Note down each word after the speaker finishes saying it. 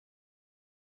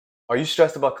Are you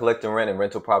stressed about collecting rent and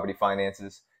rental property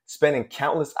finances? Spending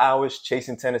countless hours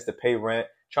chasing tenants to pay rent,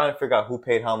 trying to figure out who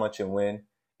paid how much and when?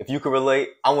 If you can relate,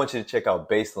 I want you to check out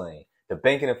BaseLane, the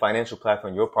banking and financial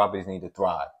platform your properties need to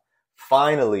thrive.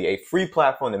 Finally, a free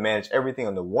platform to manage everything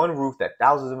under one roof that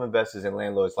thousands of investors and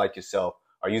landlords like yourself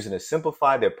are using to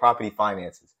simplify their property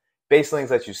finances. BaseLane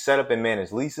lets you set up and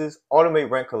manage leases, automate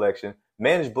rent collection,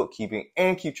 manage bookkeeping,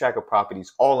 and keep track of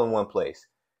properties all in one place.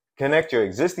 Connect your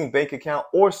existing bank account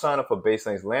or sign up for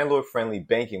BaseLane's landlord-friendly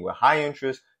banking with high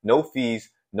interest, no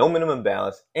fees, no minimum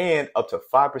balance, and up to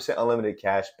 5% unlimited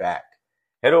cash back.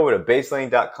 Head over to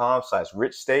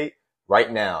baselane.com/richstate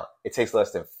right now. It takes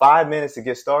less than 5 minutes to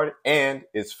get started, and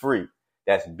it's free.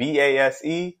 That's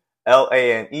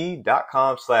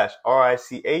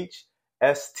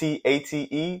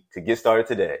baselane.com/RICHSTATE to get started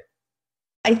today.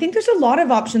 I think there's a lot of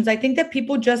options. I think that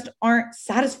people just aren't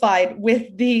satisfied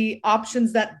with the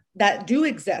options that do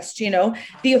exist. The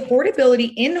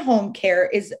affordability in home care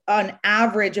is on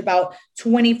average about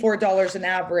 $24 an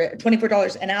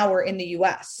hour in the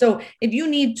US. So if you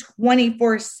need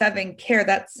 24/7 care,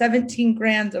 that's 17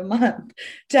 grand a month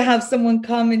to have someone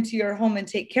come into your home and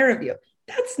take care of you.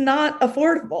 That's not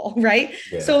affordable, right?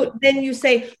 Yeah. So then you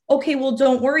say, okay, well,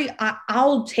 don't worry.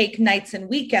 I'll take nights and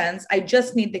weekends. I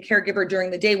just need the caregiver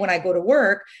during the day when I go to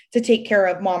work to take care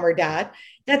of mom or dad.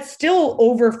 That's still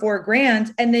over 4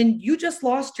 grand. And then you just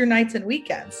lost your nights and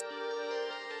weekends.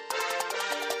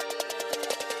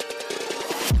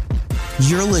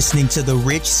 You're listening to the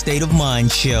Rich State of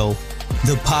Mind Show,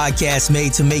 the podcast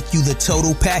made to make you the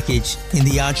total package in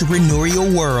the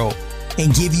entrepreneurial world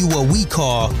and give you what we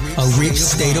call a rich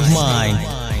state of mind.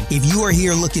 If you are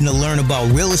here looking to learn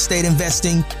about real estate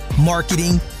investing,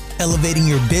 marketing, elevating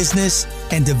your business,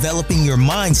 and developing your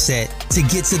mindset to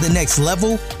get to the next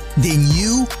level, then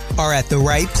you are at the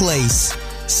right place.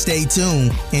 Stay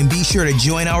tuned and be sure to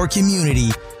join our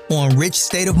community on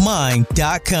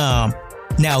richstateofmind.com.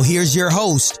 Now here's your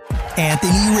host,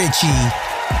 Anthony Ritchie.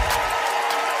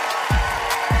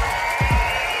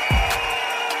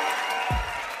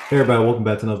 Hey everybody, welcome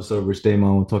back to another episode of Rich State of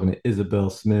Mind. We're talking to Isabel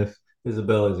Smith.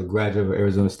 Isabel is a graduate of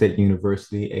Arizona State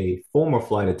University, a former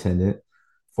flight attendant,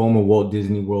 former Walt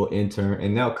Disney World intern,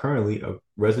 and now currently a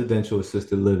residential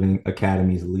assisted living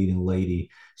academy's leading lady.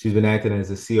 She's been acting as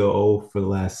a COO for the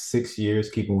last 6 years,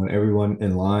 keeping everyone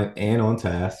in line and on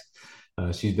task.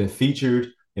 She's been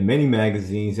featured in many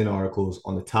magazines and articles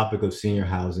on the topic of senior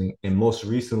housing, and most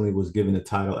recently was given the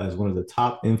title as one of the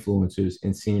top influencers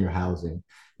in senior housing.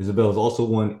 Isabel has also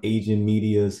won Asian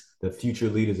Media's The Future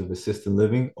Leaders of Assisted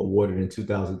Living, awarded in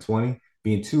 2020,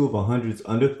 being two of hundreds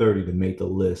under 30 to make the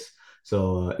list.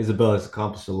 So Isabel has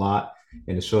accomplished a lot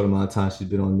in a short amount of time she's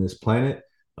been on this planet.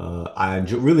 I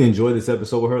really enjoyed this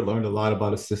episode with her, learned a lot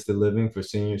about assisted living for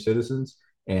senior citizens.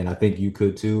 And I think you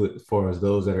could too, as far as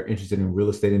those that are interested in real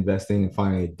estate investing and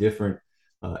finding a different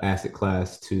asset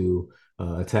class to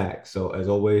attack. So as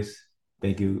always,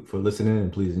 thank you for listening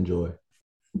and please enjoy.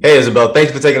 Hey, Isabel,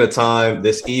 thanks for taking the time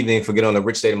this evening for getting on the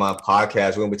Rich State of Mind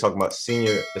podcast. We're going to be talking about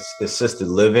senior assisted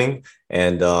living,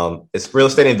 and it's real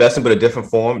estate investing, but a different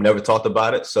form. Never talked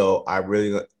about it. So I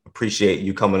really appreciate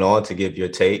you coming on to give your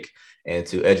take and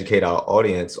to educate our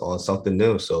audience on something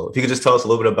new. So if you could just tell us a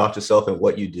little bit about yourself and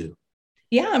what you do.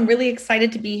 Yeah, I'm really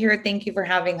excited to be here. Thank you for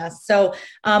having us. So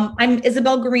I'm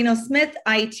Isabel Guarino Smith.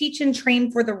 I teach and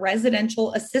train for the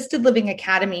Residential Assisted Living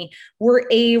Academy. We're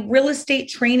a real estate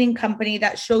training company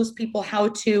that shows people how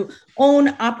to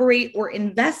own, operate, or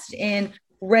invest in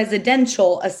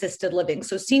residential assisted living.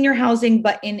 So senior housing,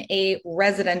 but in a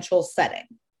residential setting.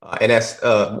 And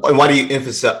why do you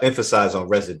emphasize on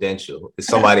residential? If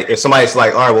somebody's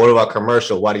like, all right, well, what about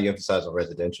commercial? Why do you emphasize on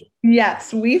residential?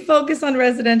 Yes, we focus on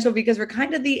residential because we're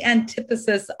kind of the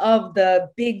antithesis of the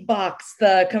big box,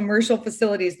 the commercial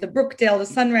facilities, the Brookdale, the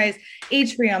Sunrise,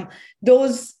 Atrium.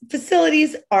 Those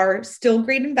facilities are still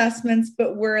great investments,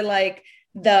 but we're like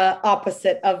the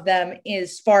opposite of them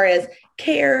as far as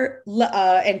care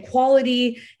and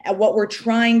quality and what we're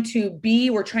trying to be.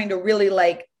 We're trying to really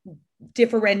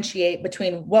differentiate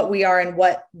between what we are and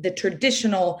what the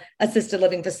traditional assisted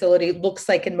living facility looks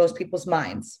like in most people's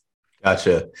minds.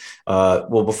 Gotcha.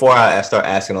 Well, before I start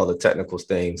asking all the technical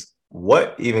things,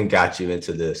 what even got you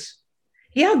into this?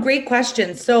 Yeah, great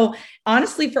question. So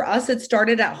honestly, for us, it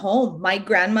started at home. My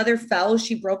grandmother fell,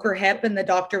 she broke her hip, and the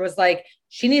doctor was like,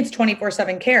 she needs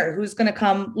 24/7 care. Who's going to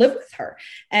come live with her?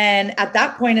 And at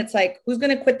that point, it's like, who's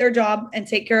going to quit their job and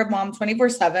take care of mom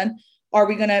 24/7? Are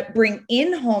we going to bring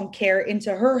in-home care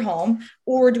into her home,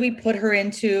 or do we put her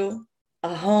into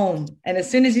a home. And as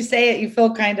soon as you say it, you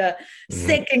feel kind of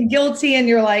sick and guilty. And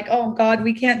you're like, oh God,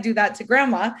 we can't do that to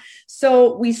grandma.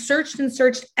 So we searched and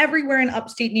searched everywhere in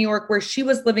upstate New York where she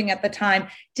was living at the time,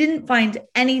 didn't find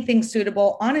anything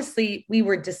suitable. Honestly, we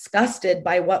were disgusted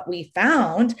by what we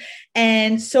found.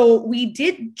 And so we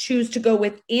did choose to go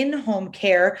with in-home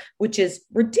care, which is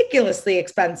ridiculously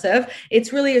expensive.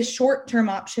 It's really a short-term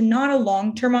option, not a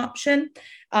long-term option.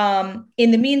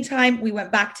 In the meantime, we went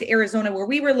back to Arizona where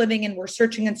we were living and we're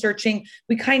searching and searching.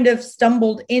 We kind of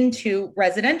stumbled into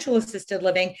residential assisted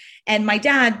living. And my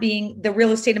dad, being the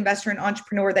real estate investor and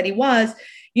entrepreneur that he was,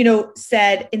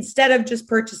 said, instead of just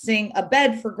purchasing a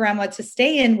bed for grandma to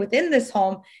stay in within this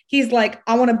home, he's like,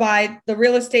 I want to buy the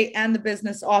real estate and the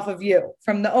business off of you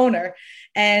from the owner.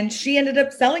 And she ended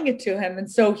up selling it to him. And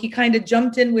so he kind of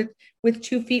jumped in with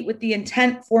 2 feet with the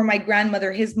intent for my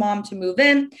grandmother, his mom, to move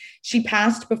in. She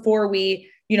passed before we,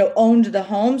 owned the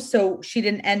home. So she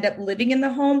didn't end up living in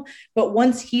the home. But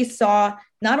once he saw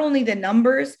not only the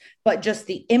numbers, but just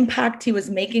the impact he was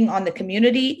making on the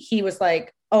community, he was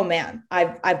like, oh man,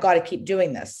 I've got to keep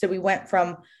doing this. So we went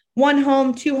from 1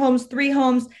 home, 2 homes, 3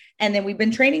 homes, and then we've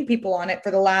been training people on it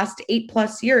for the last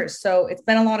 8+ years. So it's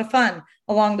been a lot of fun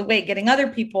along the way, getting other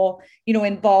people,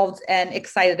 involved and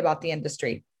excited about the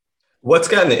industry. What's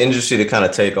gotten the industry to kind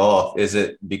of take off? Is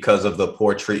it because of the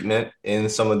poor treatment in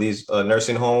some of these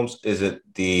nursing homes? Is it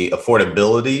the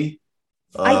affordability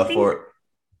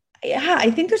I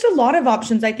think there's a lot of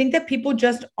options. I think that people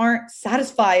just aren't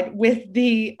satisfied with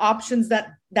the options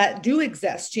that do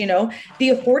exist. The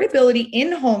affordability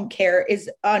in home care is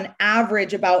on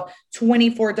average about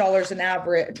 $24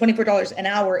 an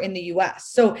hour in the US.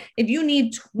 So if you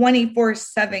need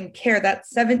 24/7 care,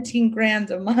 that's $17,000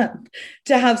 a month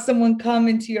to have someone come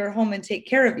into your home and take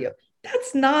care of you.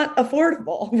 That's not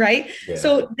affordable, right? Yeah.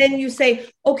 So then you say,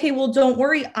 okay, well, don't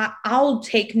worry. I'll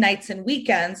take nights and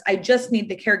weekends. I just need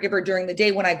the caregiver during the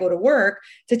day when I go to work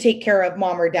to take care of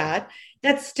mom or dad.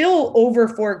 That's still over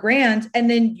 $4,000. And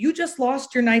then you just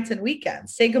lost your nights and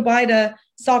weekends. Say goodbye to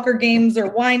soccer games or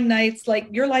wine nights. Like,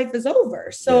 your life is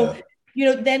over. So,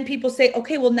 then people say,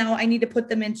 okay, well, now I need to put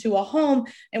them into a home.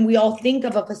 And we all think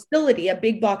of a facility, a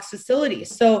big box facility.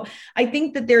 So I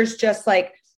think that there's just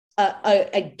like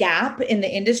a gap in the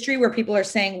industry where people are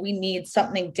saying we need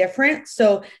something different.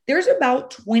 So there's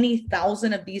about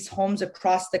 20,000 of these homes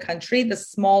across the country, the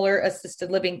smaller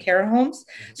assisted living care homes.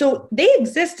 So they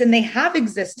exist and they have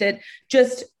existed,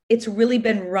 just it's really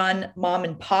been run mom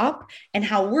and pop. And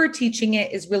how we're teaching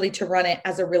it is really to run it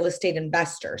as a real estate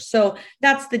investor. So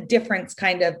that's the difference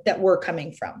kind of that we're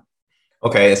coming from.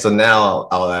 Okay. So now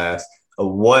I'll ask,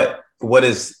 what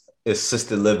is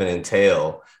assisted living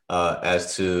entail?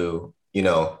 As to,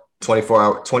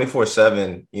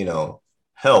 24/7,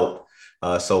 help.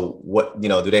 So what,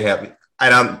 do they have,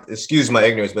 and excuse my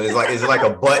ignorance, but is it like a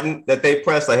button that they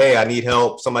press? Like, hey, I need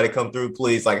help. Somebody come through,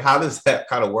 please. Like, how does that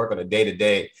kind of work on a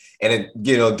day-to-day? And it,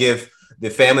 give the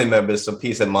family members some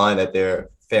peace of mind that their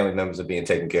family members are being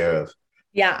taken care of.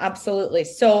 Yeah, absolutely.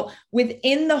 So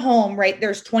within the home, right,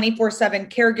 there's 24/7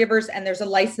 caregivers and there's a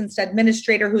licensed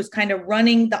administrator who's kind of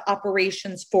running the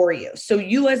operations for you. So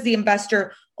you as the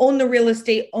investor own the real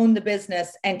estate, own the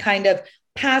business, and kind of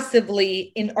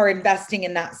passively are investing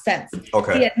in that sense.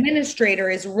 Okay. The administrator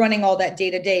is running all that day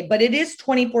to day, but it is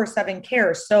 24/7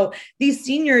 care. So these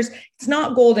seniors, it's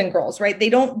not Golden Girls, right? They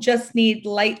don't just need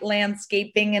light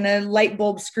landscaping and a light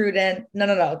bulb screwed in.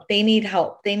 No. They need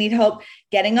help. They need help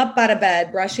getting up out of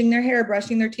bed, brushing their hair,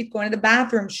 brushing their teeth, going to the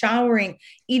bathroom, showering,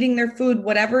 eating their food,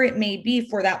 whatever it may be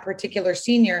for that particular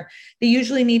senior. They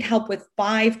usually need help with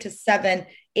 5 to 7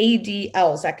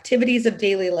 ADLs, activities of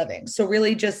daily living. So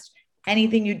really just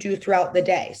anything you do throughout the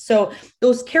day. So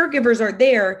those caregivers are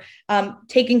there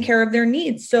taking care of their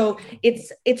needs. So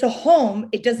it's a home.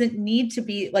 It doesn't need to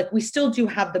be like, we still do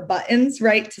have the buttons,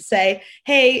 right? To say,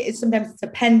 hey, sometimes it's a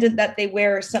pendant that they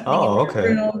wear or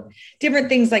something. Different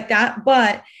things like that.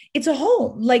 But it's a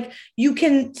home. Like, you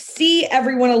can see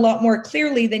everyone a lot more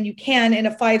clearly than you can in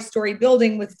a 5-story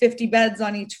building with 50 beds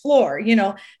on each floor.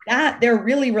 That they're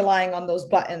really relying on those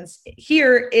buttons.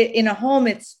 Here in a home,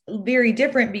 it's very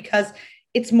different because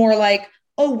it's more like,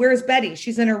 oh, where's Betty?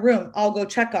 She's in her room. I'll go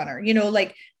check on her.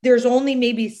 Like, there's only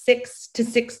maybe 6 to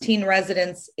 16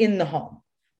 residents in the home.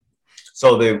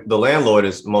 So the landlord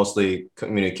is mostly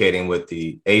communicating with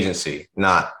the agency,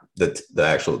 not the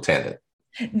actual tenant.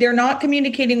 They're not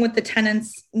communicating with the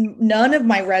tenants. None of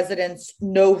my residents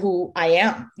know who I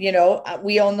am.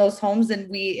 We own those homes, and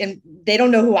they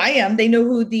don't know who I am. They know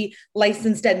who the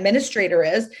licensed administrator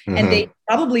is, mm-hmm. and they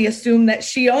probably assume that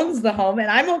she owns the home,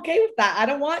 and I'm okay with that. I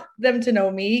don't want them to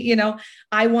know me.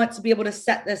 I want to be able to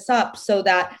set this up so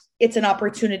that it's an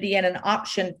opportunity and an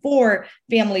option for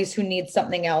families who need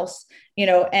something else,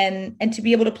 and to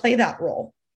be able to play that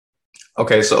role.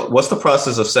 Okay, so what's the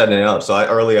process of setting it up? So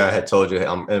earlier I had told you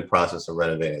I'm in the process of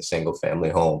renovating a single family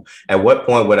home. At what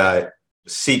point would I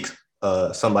seek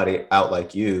somebody out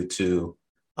like you to,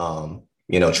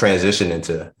 transition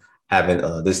into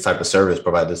having this type of service,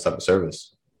 provide this type of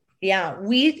service? Yeah,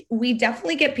 we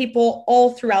definitely get people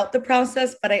all throughout the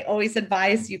process, but I always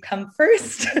advise you come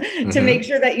first to make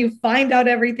sure that you find out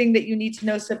everything that you need to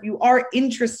know. So if you are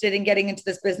interested in getting into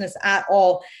this business at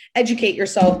all, educate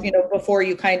yourself, before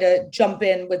you kind of jump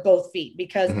in with both feet,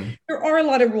 because there are a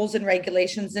lot of rules and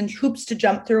regulations and hoops to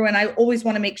jump through. And I always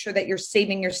want to make sure that you're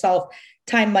saving yourself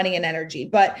time, money, and energy.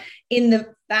 But in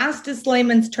the fastest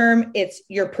layman's term, it's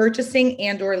you're purchasing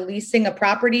and or leasing a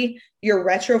property, you're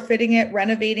retrofitting it,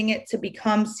 renovating it to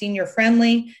become senior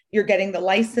friendly. You're getting the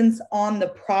license on the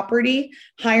property,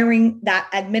 hiring that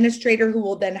administrator who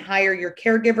will then hire your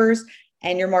caregivers,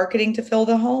 and you're marketing to fill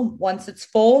the home once it's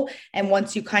full. And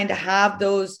once you kind of have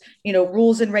those,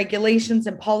 rules and regulations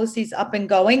and policies up and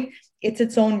going, it's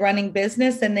its own running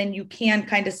business. And then you can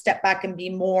kind of step back and be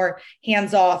more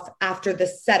hands-off after the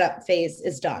setup phase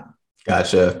is done.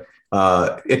 Gotcha.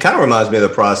 It kind of reminds me of the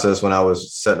process when I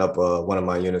was setting up one of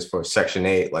my units for Section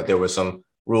 8. Like there were some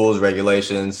rules,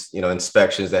 regulations,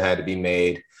 inspections that had to be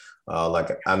made. Like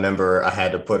I remember I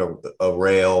had to put a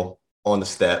rail on the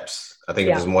steps. I think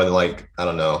it was more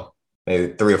than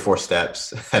maybe 3 or 4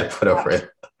 steps. I had to put a rail.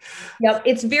 Yep.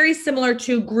 It's very similar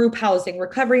to group housing,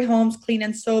 recovery homes, clean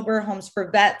and sober, homes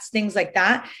for vets, things like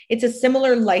that. It's a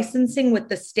similar licensing with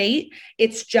the state.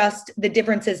 It's just the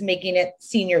difference is making it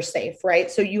senior safe, right?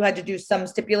 So you had to do some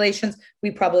stipulations. We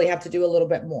probably have to do a little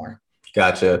bit more.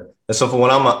 Gotcha. And so from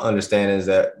what I'm understanding is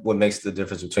that what makes the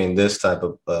difference between this type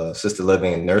of assisted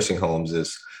living and nursing homes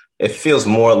is it feels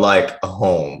more like a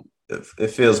home.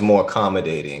 It feels more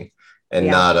accommodating and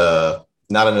not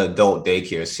an adult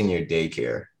daycare, senior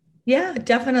daycare. Yeah,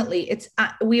 definitely.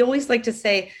 We always like to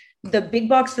say the big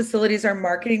box facilities are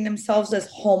marketing themselves as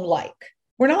home-like.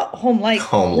 We're not home-like.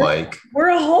 We're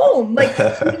a home. Like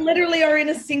we literally are in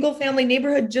a single family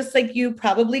neighborhood, just like you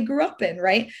probably grew up in,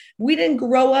 right? We didn't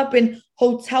grow up in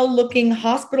hotel-looking,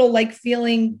 hospital-like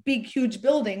feeling big, huge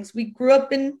buildings. We grew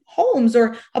up in homes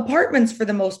or apartments for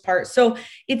the most part. So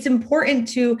it's important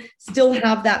to still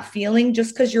have that feeling.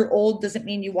 Just because you're old doesn't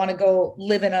mean you want to go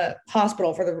live in a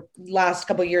hospital for the last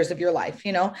couple of years of your life.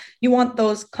 You want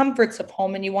those comforts of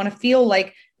home, and you want to feel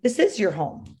like this is your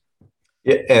home.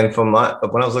 Yeah, and when I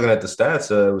was looking at the stats,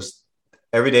 it was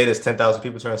every day there's 10,000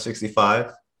 people turning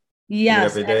 65. Yes.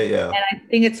 Every day, yeah. And I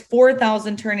think it's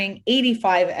 4,000 turning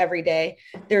 85 every day.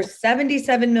 There's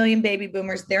 77 million baby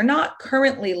boomers. They're not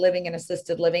currently living in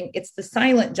assisted living. It's the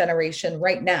silent generation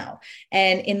right now.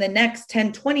 And in the next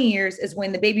 10, 20 years is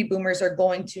when the baby boomers are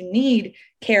going to need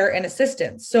care and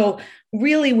assistance. So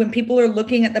really, when people are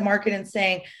looking at the market and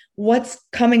saying, what's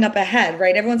coming up ahead,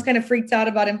 right? Everyone's kind of freaked out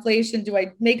about inflation. Do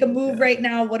I make a move right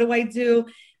now? What do I do?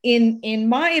 In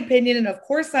my opinion, and of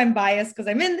course I'm biased because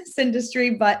I'm in this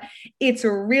industry, but it's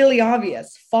really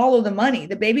obvious. Follow the money.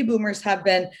 The baby boomers have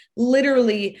been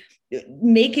literally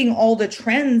making all the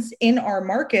trends in our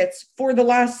markets for the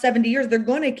last 70 years. They're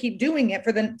going to keep doing it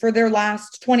for their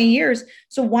last 20 years.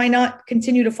 So why not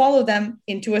continue to follow them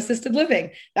into assisted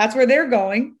living? That's where they're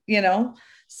going,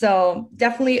 So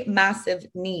definitely massive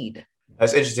need.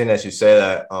 That's interesting that you say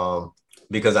that.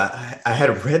 Because I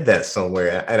had read that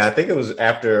somewhere, and I think it was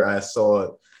after I saw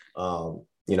it,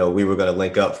 we were going to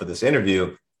link up for this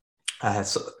interview. I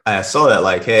saw that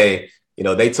like, hey,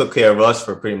 they took care of us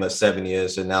for pretty much 7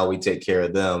 years, and now we take care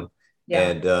of them. Yeah.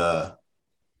 And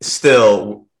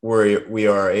still we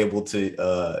are able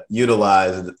to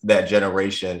utilize that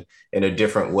generation in a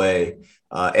different way.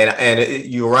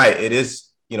 You're right. It is,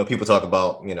 people talk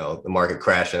about, the market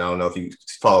crashing. I don't know if you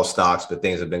follow stocks, but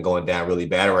things have been going down really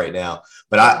bad right now.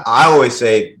 But I always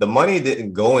say the money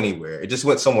didn't go anywhere. It just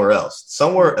went somewhere else.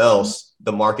 Somewhere else,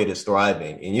 the market is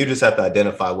thriving. And you just have to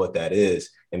identify what that is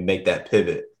and make that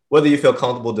pivot, whether you feel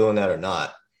comfortable doing that or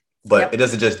not. But it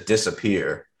doesn't just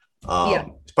disappear.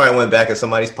 It probably went back in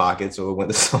somebody's pockets or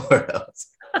went to somewhere else.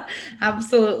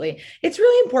 Absolutely. It's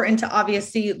really important to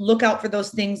obviously look out for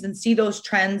those things and see those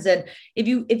trends. And if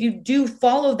you do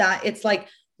follow that, it's like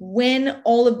when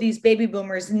all of these baby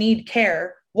boomers need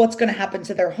care, what's going to happen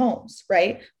to their homes,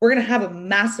 right? We're going to have a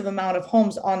massive amount of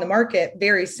homes on the market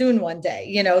very soon one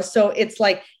day, so it's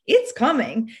like, it's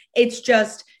coming. It's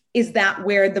just, is that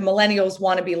where the millennials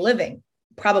want to be living?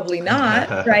 Probably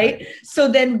not, right? So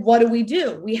then what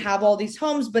do? We have all these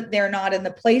homes, but they're not in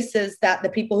the places that the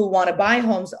people who want to buy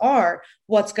homes are.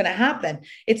 What's going to happen?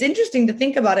 It's interesting to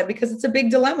think about it because it's a big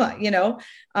dilemma,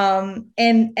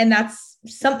 and that's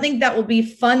something that will be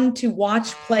fun to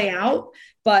watch play out.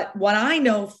 But what I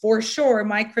know for sure,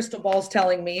 my crystal ball is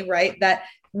telling me, right, that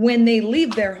when they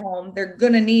leave their home, they're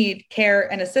going to need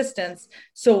care and assistance.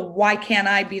 So why can't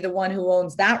I be the one who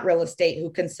owns that real estate, who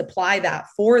can supply that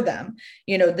for them?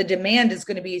 The demand is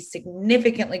going to be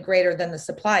significantly greater than the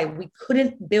supply. We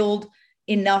couldn't build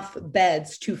enough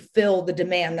beds to fill the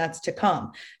demand that's to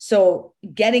come. So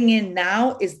getting in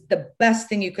now is the best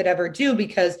thing you could ever do,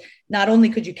 because not only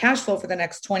could you cash flow for the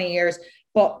next 20 years,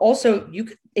 but also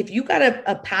if you got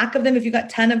a pack of them, if you got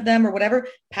 10 of them or whatever,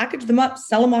 package them up,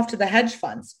 sell them off to the hedge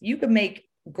funds. You could make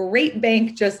great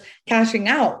bank just cashing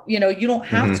out. You don't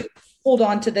have to hold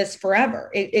on to this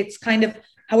forever. It's kind of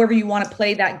however you want to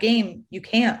play that game, you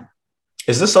can.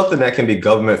 Is this something that can be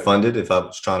government funded? If I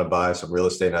was trying to buy some real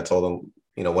estate and I told them,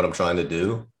 what I'm trying to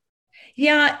do?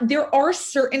 Yeah, there are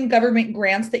certain government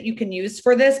grants that you can use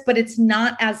for this, but it's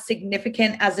not as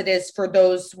significant as it is for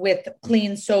those with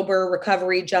clean, sober,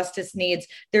 recovery, justice needs.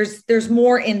 There's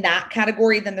more in that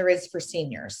category than there is for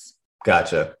seniors.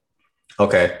 Gotcha.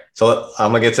 Okay. So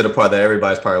I'm going to get to the part that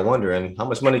everybody's probably wondering, how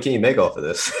much money can you make off of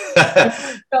this?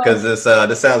 Because this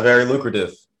sounds very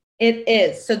lucrative. It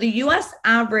is. So the U.S.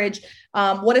 average,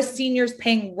 what a senior is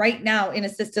paying right now in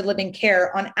assisted living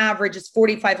care on average is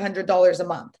 $4,500 a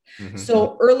month. Mm-hmm.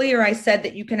 So earlier I said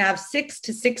that you can have 6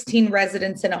 to 16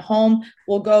 residents in a home.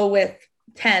 We'll go with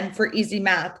 10 for easy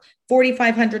math.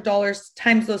 $4,500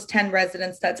 times those 10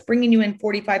 residents, that's bringing you in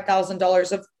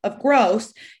 $45,000 of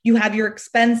gross. You have your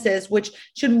expenses, which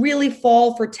should really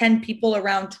fall for 10 people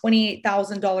around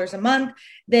 $28,000 a month.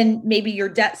 Then maybe your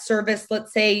debt service,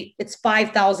 let's say it's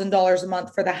 $5,000 a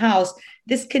month for the house.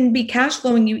 This can be cash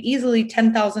flowing you easily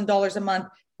 $10,000 a month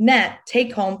net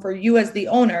take home for you as the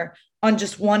owner on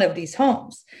just one of these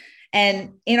homes.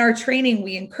 And in our training,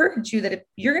 we encourage you that if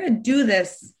you're going to do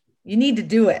this, you need to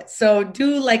do it. So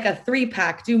do like a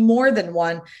 3-pack, do more than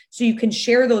one, so you can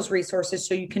share those resources,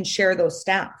 so you can share those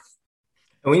staff.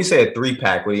 And when you say a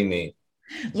 3-pack, what do you mean?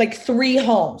 Like 3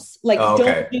 homes. Like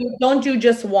don't do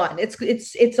just one.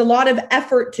 It's a lot of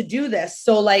effort to do this.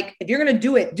 So like if you're gonna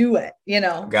do it,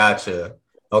 Gotcha.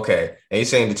 Okay. And you're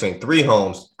saying between 3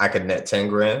 homes, I could net 10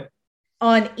 grand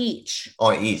on each.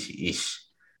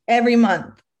 Every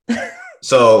month.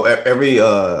 So every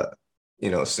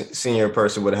senior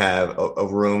person would have a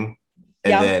room.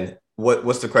 And then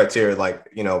what's the criteria? Like,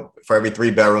 for every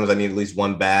 3 bedrooms, I need at least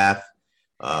 1 bath.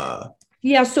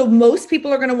 So most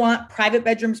people are going to want private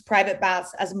bedrooms, private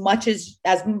baths as much as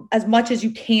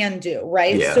you can do,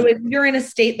 right? Yeah. So if you're in a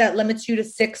state that limits you to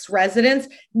 6 residents,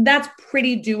 that's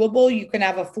pretty doable. You can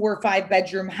have a 4 or 5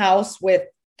 bedroom house with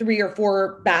 3 or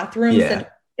 4 bathrooms. Yeah. And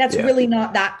that's really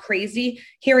not that crazy.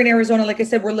 Here in Arizona, like I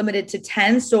said, we're limited to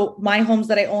 10. So my homes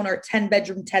that I own are 10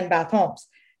 bedroom, 10 bath homes.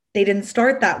 They didn't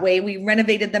start that way. We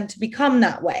renovated them to become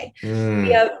that way.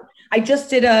 I just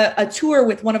did a tour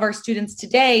with one of our students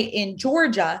today in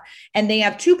Georgia, and they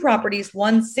have 2 properties,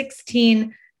 one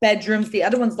 16 bedrooms. The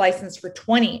other one's licensed for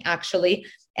 20 actually.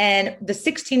 And the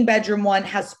 16 bedroom one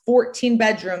has 14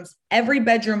 bedrooms. Every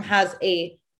bedroom has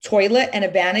a toilet and a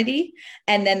vanity.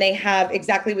 And then they have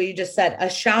exactly what you just said, a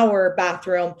shower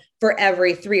bathroom for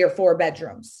every 3 or 4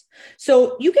 bedrooms.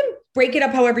 So you can break it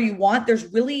up however you want.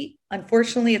 There's really,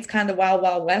 unfortunately, it's kind of wild,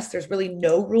 wild west. There's really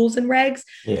no rules and regs,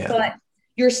 but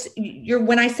you're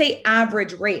when I say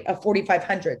average rate of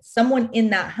 $4,500, someone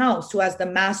in that house who has the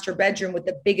master bedroom with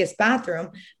the biggest bathroom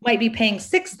might be paying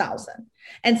 $6,000.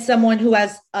 And someone who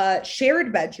has a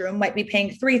shared bedroom might be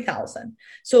paying $3,000.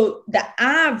 So the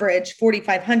average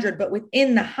 $4,500, but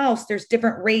within the house, there's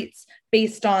different rates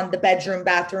based on the bedroom,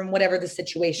 bathroom, whatever the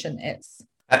situation is.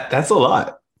 That's a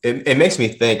lot. It makes me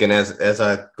think. And as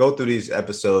I go through these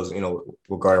episodes,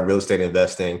 regarding real estate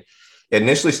investing, it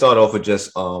initially started off with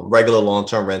just regular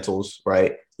long-term rentals,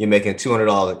 right? You're making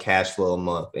 $200 of cash flow a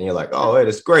month. And you're like, oh, hey,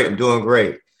 that's great. I'm doing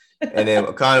great. And then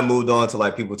it kind of moved on to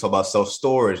like people talk about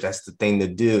self-storage. That's the thing to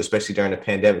do, especially during the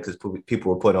pandemic, because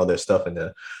people were putting all their stuff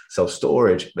into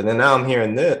self-storage. But then now I'm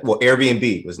hearing this. Well,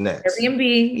 Airbnb was next.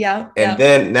 Airbnb, yeah. And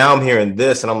then now I'm hearing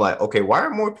this, and I'm like, okay, why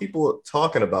are more people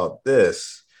talking about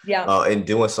this? Yeah. And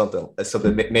doing something.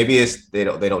 Maybe it's they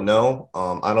don't know.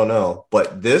 I don't know.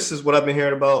 But this is what I've been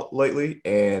hearing about lately.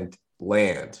 And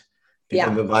land. People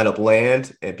have been buying up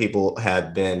land, and people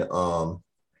have been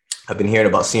I've been hearing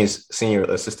about senior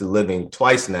assisted living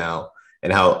twice now,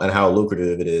 and how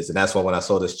lucrative it is. And that's why when I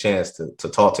saw this chance to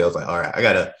talk to you, I was like, all right, I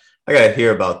gotta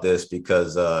hear about this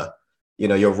because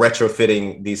you're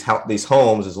retrofitting these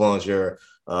homes as long as you're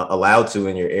allowed to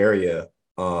in your area.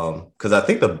 Because I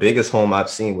think the biggest home I've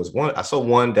seen was I saw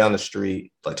one down the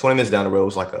street, like 20 minutes down the road. It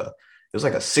was like a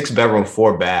 6-bedroom,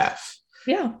 4-bath.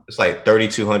 Yeah. It's like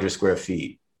 3,200 square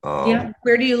feet. Yeah.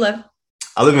 Where do you live?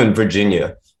 I live in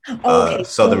Virginia, Okay.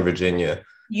 Southern Virginia.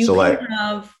 You can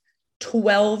have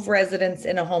 12 residents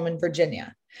in a home in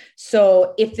Virginia.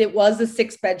 So if it was a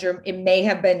 6-bedroom, it may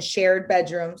have been shared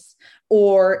bedrooms.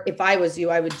 Or if I was you,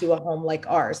 I would do a home like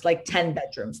ours, like 10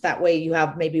 bedrooms. That way you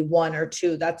have maybe 1 or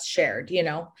 2 that's shared,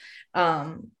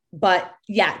 But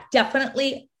yeah,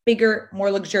 definitely bigger,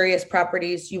 more luxurious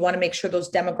properties. You want to make sure those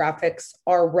demographics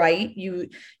are right.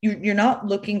 You're not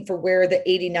looking for where the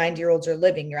 80, 90-year-olds are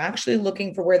living. You're actually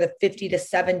looking for where the 50 to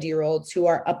 70-year-olds who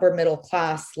are upper middle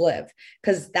class live,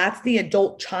 because that's the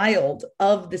adult child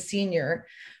of the senior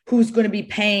who's going to be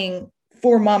paying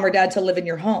for mom or dad to live in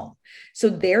your home. So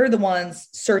they're the ones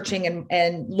searching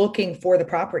and looking for the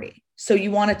property. So you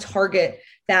want to target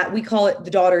that. We call it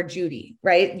the daughter Judy,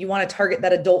 right? You want to target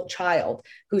that adult child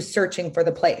who's searching for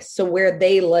the place. So where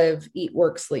they live, eat,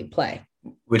 work, sleep, play.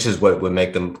 Which is what would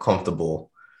make them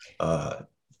comfortable.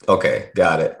 Okay,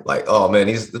 got it. Like, oh man,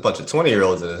 there's a bunch of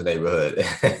 20-year-olds in this neighborhood.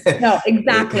 No,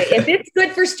 exactly. If it's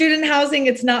good for student housing,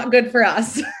 it's not good for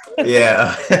us.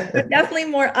 Yeah. Definitely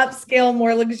more upscale,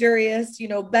 more luxurious,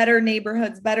 better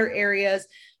neighborhoods, better areas.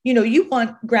 You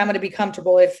want grandma to be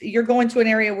comfortable. If you're going to an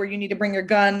area where you need to bring your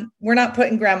gun, we're not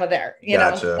putting grandma there,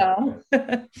 Gotcha.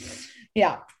 So,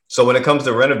 yeah. So when it comes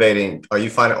to renovating, are you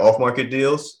finding off-market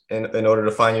deals in order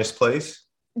to find your place?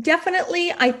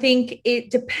 Definitely. I think it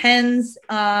depends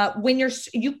when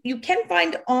you can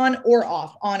find on or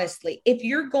off, honestly. If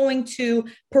you're going to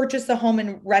purchase a home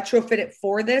and retrofit it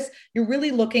for this, you're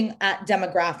really looking at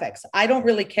demographics. I don't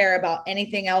really care about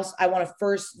anything else. I want to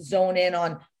first zone in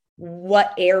on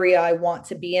what area I want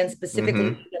to be in,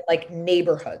 specifically like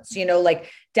neighborhoods,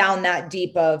 like down that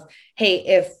deep of, hey,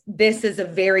 if this is a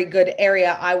very good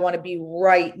area, I want to be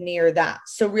right near that.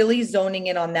 So really zoning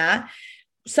in on that.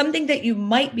 Something that you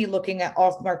might be looking at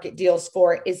off-market deals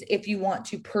for is if you want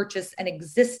to purchase an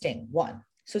existing one.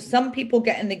 So some people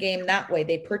get in the game that way.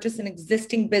 They purchase an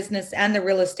existing business and the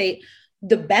real estate.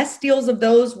 The best deals of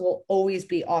those will always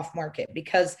be off-market,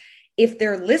 because if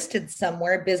they're listed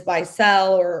somewhere, biz buy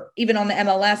sell, or even on the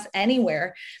MLS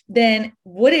anywhere, then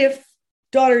what if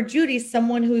daughter Judy's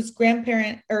someone whose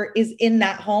grandparent or is in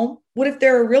that home? What if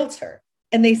they're a realtor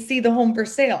and they see the home for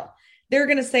sale? They're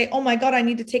going to say, oh my God, I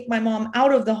need to take my mom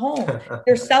out of the home.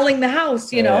 They're selling the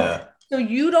house, Yeah. So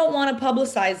you don't want to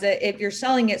publicize it if you're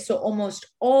selling it. So almost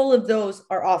all of those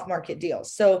are off-market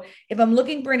deals. So if I'm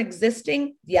looking for an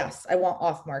existing, yes, I want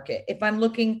off-market. If I'm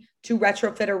looking to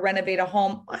retrofit or renovate a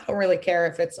home, I don't really care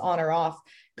if it's on or off,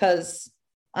 because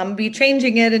I'm going to be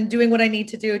changing it and doing what I need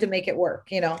to do to make it work,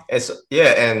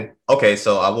 And okay,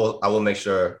 so I will make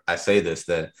sure I say this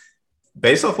then.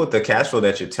 Based off with the cash flow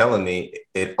that you're telling me,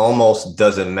 it almost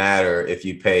doesn't matter if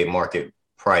you pay market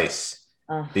price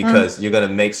because you're going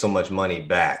to make so much money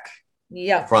back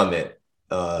from it.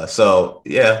 So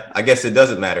yeah, I guess it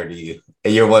doesn't matter to you.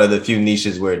 And you're one of the few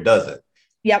niches where it doesn't.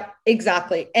 Yep,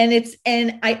 exactly.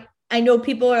 And I know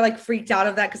people are like freaked out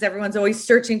of that because everyone's always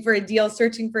searching for a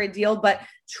deal, but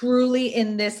truly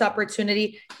in this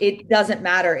opportunity, it doesn't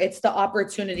matter. It's the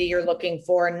opportunity you're looking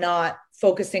for, not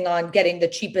focusing on getting the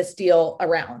cheapest deal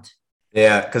around.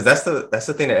 Yeah, because that's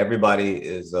the thing that everybody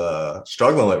is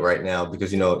struggling with right now,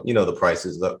 because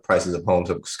the prices of homes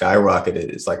have skyrocketed.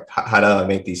 It's like, how do I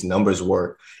make these numbers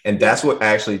work? And that's what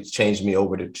actually changed me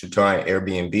over to trying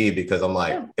Airbnb, because I'm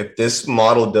like, if this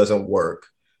model doesn't work,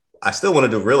 I still want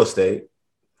to do real estate.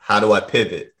 How do I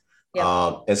pivot?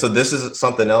 Yeah. And so this is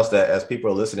something else that, as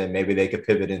people are listening, maybe they could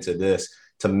pivot into this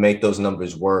to make those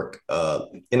numbers work.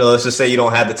 Let's just say you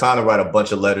don't have the time to write a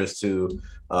bunch of letters to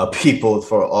people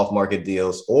for off-market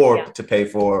deals, or to pay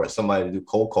for somebody to do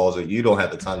cold calls, or you don't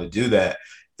have the time to do that.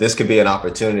 This could be an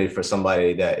opportunity for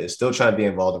somebody that is still trying to be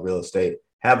involved in real estate,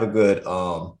 have a good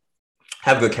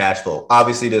cash flow.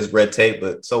 Obviously there's red tape,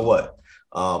 but so what?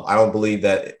 I don't believe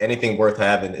that anything worth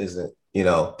having isn't,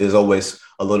 there's always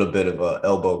a little bit of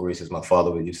elbow grease, as my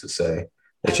father would used to say,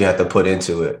 that you have to put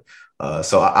into it.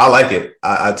 So I like it.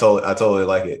 I totally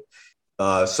like it.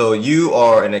 So you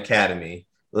are an academy.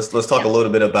 Let's talk a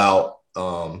little bit about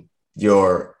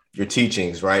your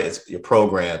teachings, right? It's your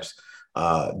programs.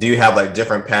 Do you have like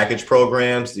different package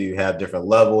programs? Do you have different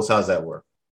levels? How's that work?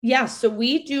 Yeah, so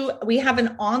we have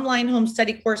an online home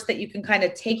study course that you can kind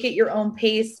of take at your own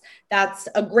pace. That's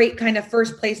a great kind of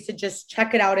first place to just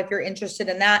check it out if you're interested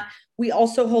in that. We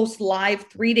also host live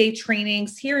 3-day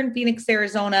trainings here in Phoenix,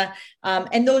 Arizona.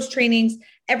 And those trainings,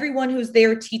 everyone who's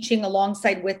there teaching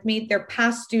alongside with me, they're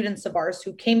past students of ours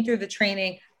who came through the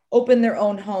training, opened their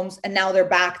own homes, and now they're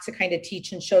back to kind of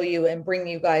teach and show you and bring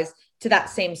you guys to that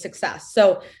same success.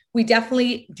 So we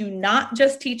definitely do not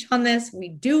just teach on this. We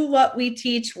do what we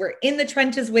teach. We're in the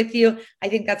trenches with you. I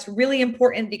think that's really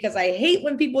important because I hate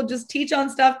when people just teach on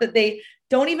stuff that they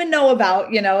don't even know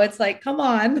about. It's like, come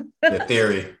on. The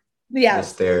theory. Yes.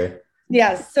 This theory.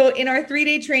 Yes. So in our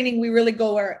 3-day training, we really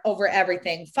go over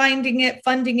everything, finding it,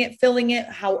 funding it, filling it,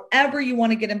 however you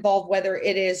want to get involved, whether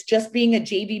it is just being a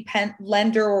JV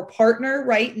lender or partner,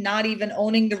 right? Not even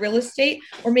owning the real estate,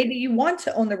 or maybe you want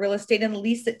to own the real estate and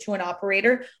lease it to an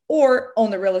operator, or own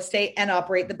the real estate and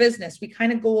operate the business. We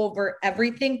kind of go over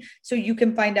everything so you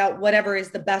can find out whatever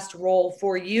is the best role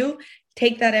for you.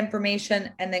 Take that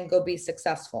information and then go be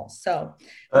successful. So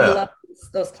we love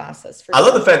those classes. I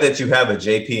love the fact that you have a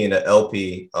JP and an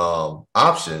LP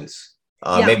options.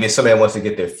 Maybe if somebody wants to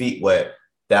get their feet wet,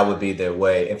 that would be their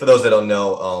way. And for those that don't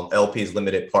know, LP is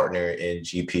limited partner and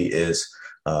GP is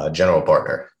general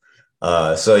partner.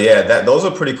 So yeah, those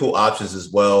are pretty cool options as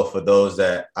well for those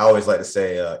that I always like to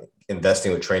say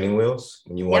investing with training wheels.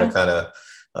 When you want to kind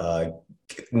of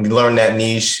learn that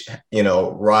niche,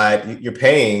 ride, you're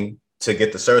paying to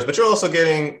get the service, but you're also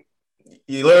getting,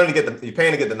 you're paying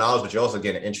to get the knowledge, but you're also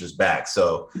getting interest back.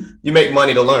 So you make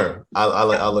money to learn.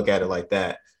 I look at it like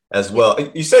that as well.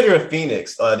 You said you're in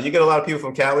Phoenix. Do you get a lot of people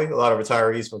from Cali? A lot of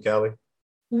retirees from Cali?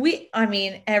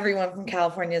 Everyone from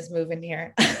California is moving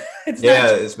here.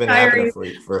 It's been happening for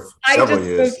several years. I just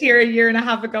moved here a year and a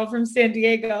half ago from San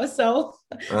Diego, so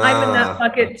I'm in that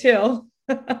bucket too.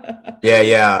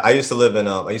 Yeah. I used to live in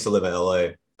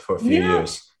LA for a few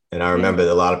years. And I remember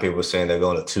a lot of people were saying they're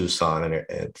going to Tucson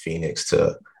and Phoenix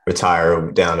to retire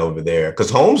down over there. Because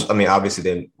homes, obviously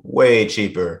they're way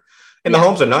cheaper. And the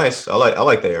homes are nice. I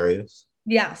like the areas.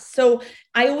 Yeah. So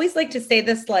I always like to say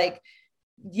this, like,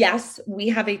 yes, we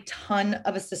have a ton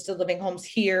of assisted living homes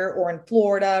here or in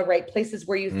Florida, right? Places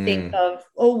where you think of,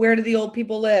 where do the old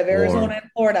people live? Arizona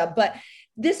and Florida. But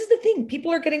this is the thing.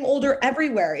 People are getting older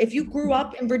everywhere. If you grew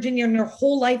up in Virginia and your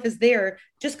whole life is there,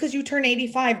 just because you turn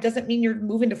 85 doesn't mean you're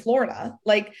moving to Florida.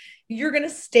 Like, you're going to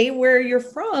stay where you're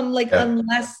from,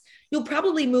 unless you'll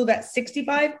probably move at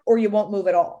 65 or you won't move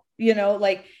at all.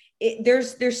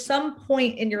 There's some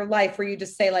point in your life where you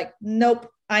just say like, nope,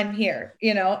 I'm here.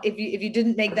 If you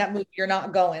didn't make that move, you're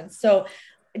not going. So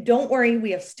don't worry.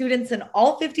 We have students in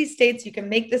all 50 states. You can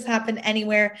make this happen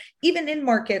anywhere, even in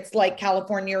markets like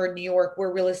California or New York,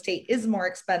 where real estate is more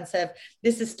expensive.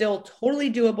 This is still totally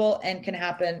doable and can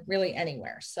happen really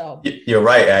anywhere. So you're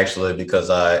right, actually, because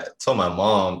I told my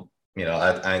mom,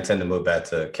 I intend to move back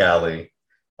to Cali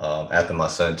after my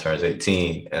son turns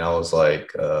 18. And I was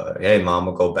like, hey, mom,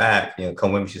 I'll go back,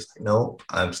 come with me. She's like, no,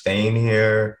 I'm staying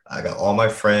here. I got all my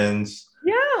friends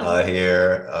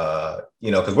here,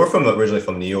 because we're originally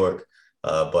from New York,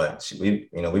 but we've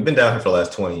been down here for the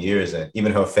last 20 years, and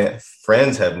even her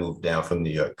friends have moved down from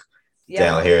New York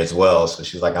down here as well. So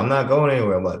she's like, I'm not going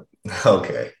anywhere. I'm like,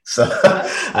 okay. So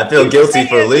I feel guilty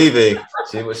for leaving.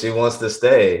 She wants to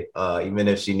stay, even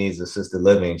if she needs assisted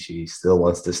living, she still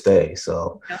wants to stay.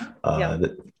 So,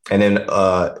 and then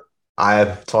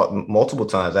I've taught multiple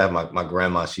times. I have my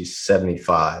grandma, she's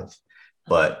 75.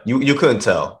 But you couldn't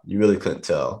tell. You really couldn't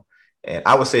tell. And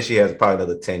I would say she has probably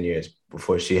another 10 years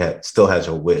before she still has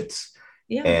her wits.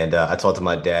 Yeah. And I talked to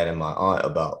my dad and my aunt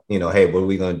about, hey, what are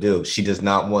we going to do? She does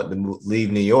not want to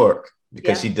leave New York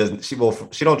because she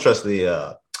don't trust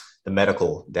the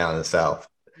medical down in the South.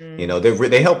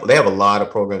 They have a lot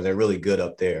of programs. They're really good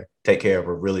up there, take care of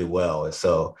her really well. And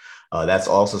so that's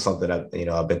also something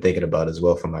I've been thinking about as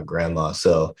well for my grandma.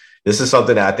 So this is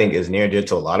something that I think is near and dear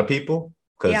to a lot of people.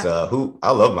 Because I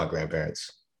love my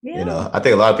grandparents. I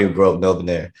think a lot of people grow up knowing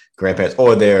their grandparents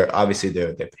or their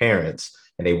parents,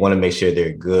 and they want to make sure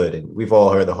they're good. And we've all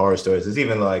heard the horror stories. There's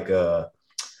even like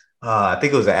I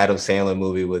think it was an Adam Sandler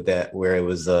movie where it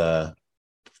was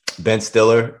Ben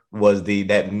Stiller was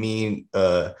that mean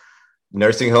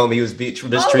nursing home. He was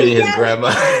mistreating his grandma.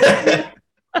 They're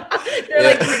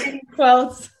like reading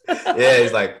quotes. Yeah,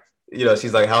 he's like,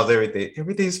 she's like, how's everything?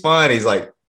 Everything's fine. He's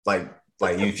like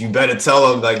Like you better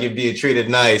tell them like you're being treated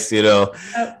nice, you know.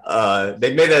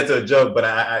 They made that to a joke, but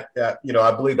I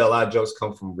I believe that a lot of jokes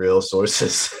come from real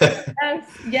sources.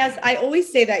 Yes. I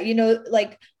always say that,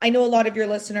 like I know a lot of your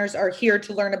listeners are here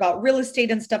to learn about real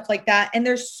estate and stuff like that. And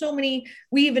there's so many,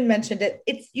 we even mentioned it.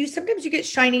 Sometimes you get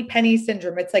shiny penny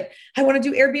syndrome. It's like, I want to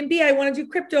do Airbnb. I want to do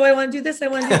crypto. I want to do this. I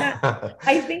want to do that.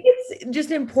 I think it's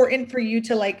just important for you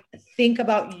to like think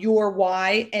about your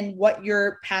why and what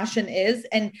your passion is.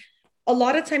 And a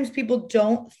lot of times people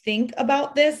don't think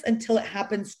about this until it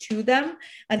happens to them,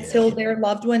 until their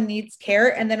loved one needs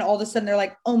care. And then all of a sudden they're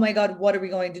like, oh my God, what are we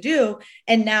going to do?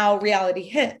 And now reality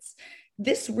hits.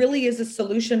 This really is a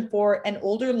solution for an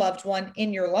older loved one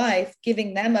in your life,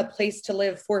 giving them a place to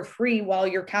live for free while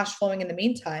you're cash flowing in the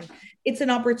meantime. It's an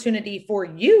opportunity for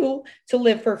you to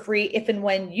live for free if and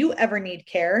when you ever need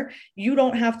care. You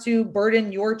don't have to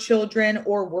burden your children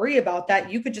or worry about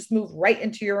that. You could just move right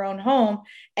into your own home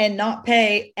and not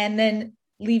pay, and then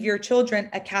leave your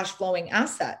children a cash flowing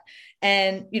asset.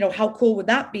 And, how cool would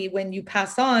that be when you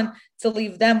pass on to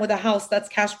leave them with a house that's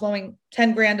cash flowing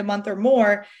 10 grand a month or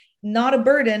more? Not a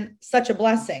burden, such a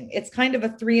blessing. It's kind of a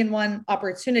 3-in-1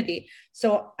 opportunity.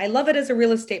 So I love it as a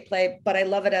real estate play, but I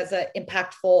love it as an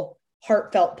impactful,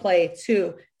 heartfelt play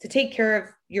too, to take care of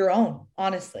your own,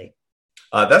 honestly.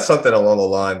 That's something along the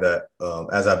line that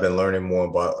as I've been learning more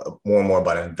and more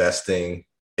about investing,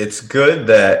 it's good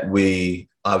that we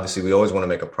always want to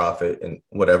make a profit in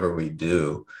whatever we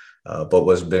do. But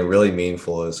what's been really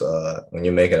meaningful is when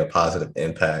you're making a positive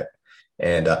impact.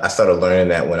 And I started learning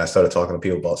that when I started talking to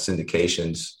people about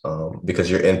syndications, because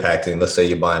you're impacting, let's say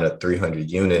you're buying a 300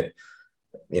 unit,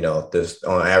 there's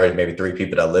on average maybe 3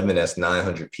 people that live in, that's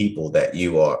 900 people that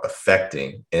you are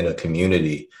affecting in a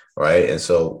community, right? And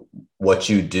so what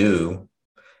you do,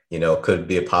 could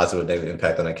be a positive or negative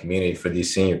impact on that community. For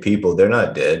these senior people, they're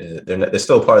not dead. They're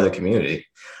still part of the community.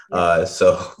 I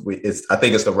think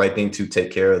it's the right thing to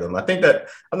take care of them. I think that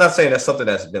I'm not saying that's something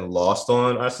that's been lost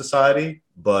on our society,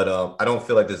 but I don't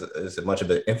feel like there's as much of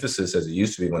an emphasis as it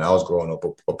used to be when I was growing up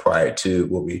or prior to,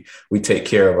 where we take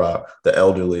care of the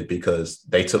elderly because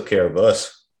they took care of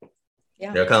us.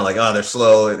 Yeah. They're kind of like, oh, they're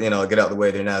slow, get out of the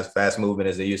way. They're not as fast moving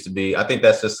as they used to be. I think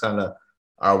that's just kind of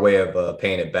our way of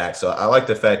paying it back. So I like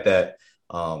the fact that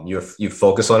you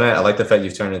focus on that. I like the fact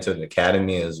you've turned into an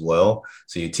academy as well.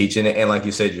 So you're teaching it. And like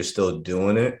you said, you're still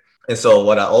doing it. And so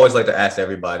what I always like to ask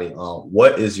everybody,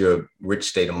 what is your rich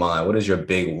state of mind? What is your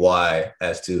big why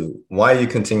as to why are you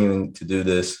continuing to do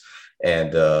this?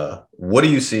 And what do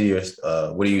you see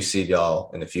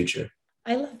y'all in the future?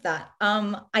 I love that.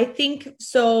 I think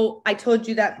so. I told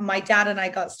you that my dad and I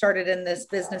got started in this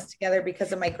business together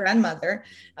because of my grandmother.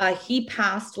 He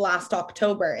passed last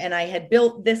October, and I had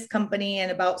built this company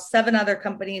and about 7 other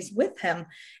companies with him.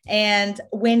 And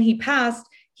when he passed,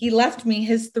 he left me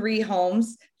his 3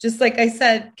 homes, just like I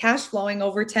said, cash flowing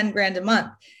over 10 grand a month.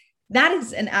 That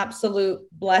is an absolute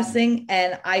blessing.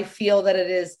 And I feel that it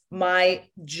is my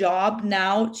job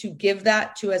now to give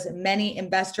that to as many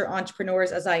investor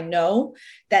entrepreneurs as I know,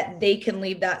 that they can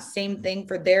leave that same thing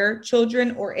for their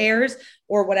children or heirs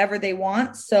or whatever they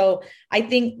want. So I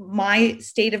think my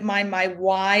state of mind, my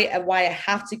why I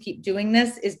have to keep doing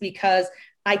this is because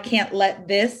I can't let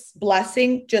this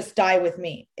blessing just die with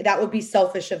me. That would be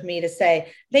selfish of me to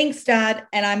say, thanks, Dad,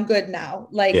 and I'm good now.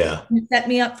 You set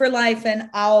me up for life and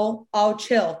I'll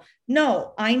chill.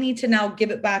 No, I need to now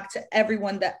give it back to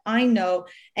everyone that I know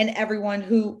and everyone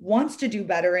who wants to do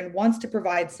better and wants to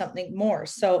provide something more.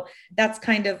 So that's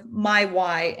kind of my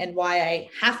why and why I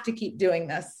have to keep doing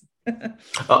this.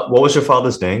 What was your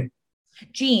father's name?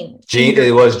 Gene.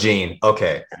 It was Gene.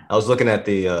 Okay. I was looking at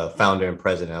the founder and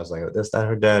president. I was like, that's not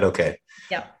her dad. Okay.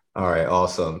 Yeah. All right.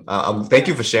 Awesome. Thank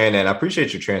you for sharing that. I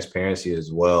appreciate your transparency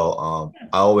as well.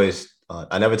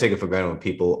 I never take it for granted when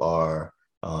people are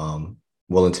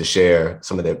willing to share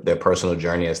some of their personal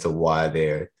journey as to why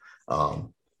they're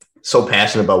so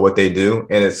passionate about what they do.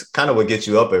 And it's kind of what gets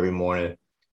you up every morning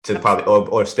to probably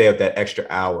or stay up that extra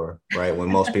hour, right?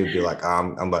 When most people be like,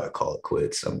 I'm about to call it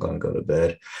quits. I'm going to go to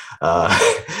bed.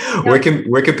 Where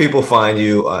can people find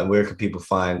you? Where can people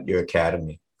find your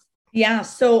academy? Yeah.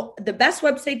 So the best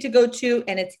website to go to,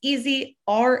 and it's easy,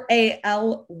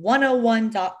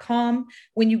 RAL101.com.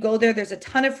 When you go there, there's a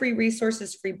ton of free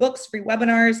resources, free books, free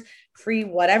webinars, free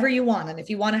whatever you want. And if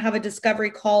you want to have a discovery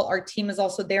call, our team is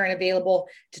also there and available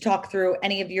to talk through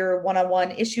any of your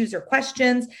one-on-one issues or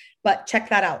questions. But check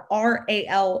that out,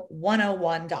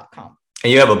 RAL101.com.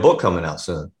 And you have a book coming out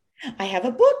soon. I have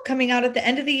a book coming out at the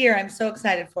end of the year. I'm so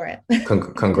excited for it.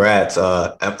 Congrats.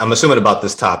 I'm assuming about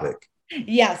this topic.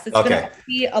 Yes, it's going to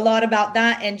be a lot about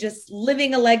that and just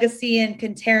living a legacy and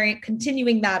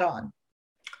continuing that on.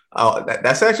 Oh,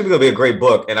 that's actually going to be a great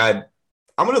book. And I'm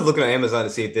going to look on Amazon to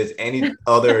see if there's any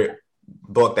other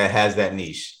book that has that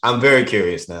niche. I'm very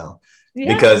curious now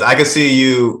because I can see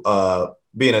you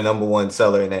being a number one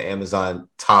seller in that Amazon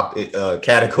top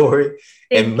category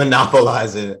and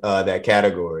monopolizing that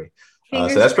category. So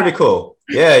that's pretty cool.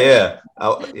 Yeah.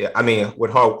 I mean,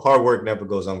 with hard work never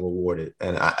goes unrewarded.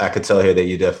 And I could tell here that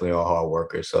you definitely are a hard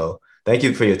worker. So thank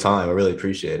you for your time. I really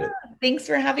appreciate it. Thanks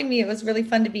for having me. It was really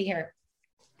fun to be here.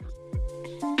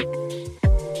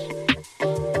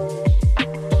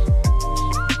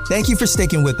 Thank you for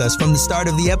sticking with us from the start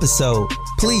of the episode.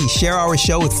 Please share our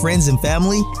show with friends and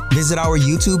family, visit our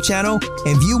YouTube channel,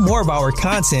 and view more of our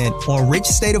content on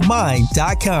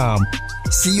richstateofmind.com.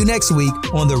 See you next week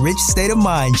on the Rich State of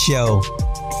Mind Show.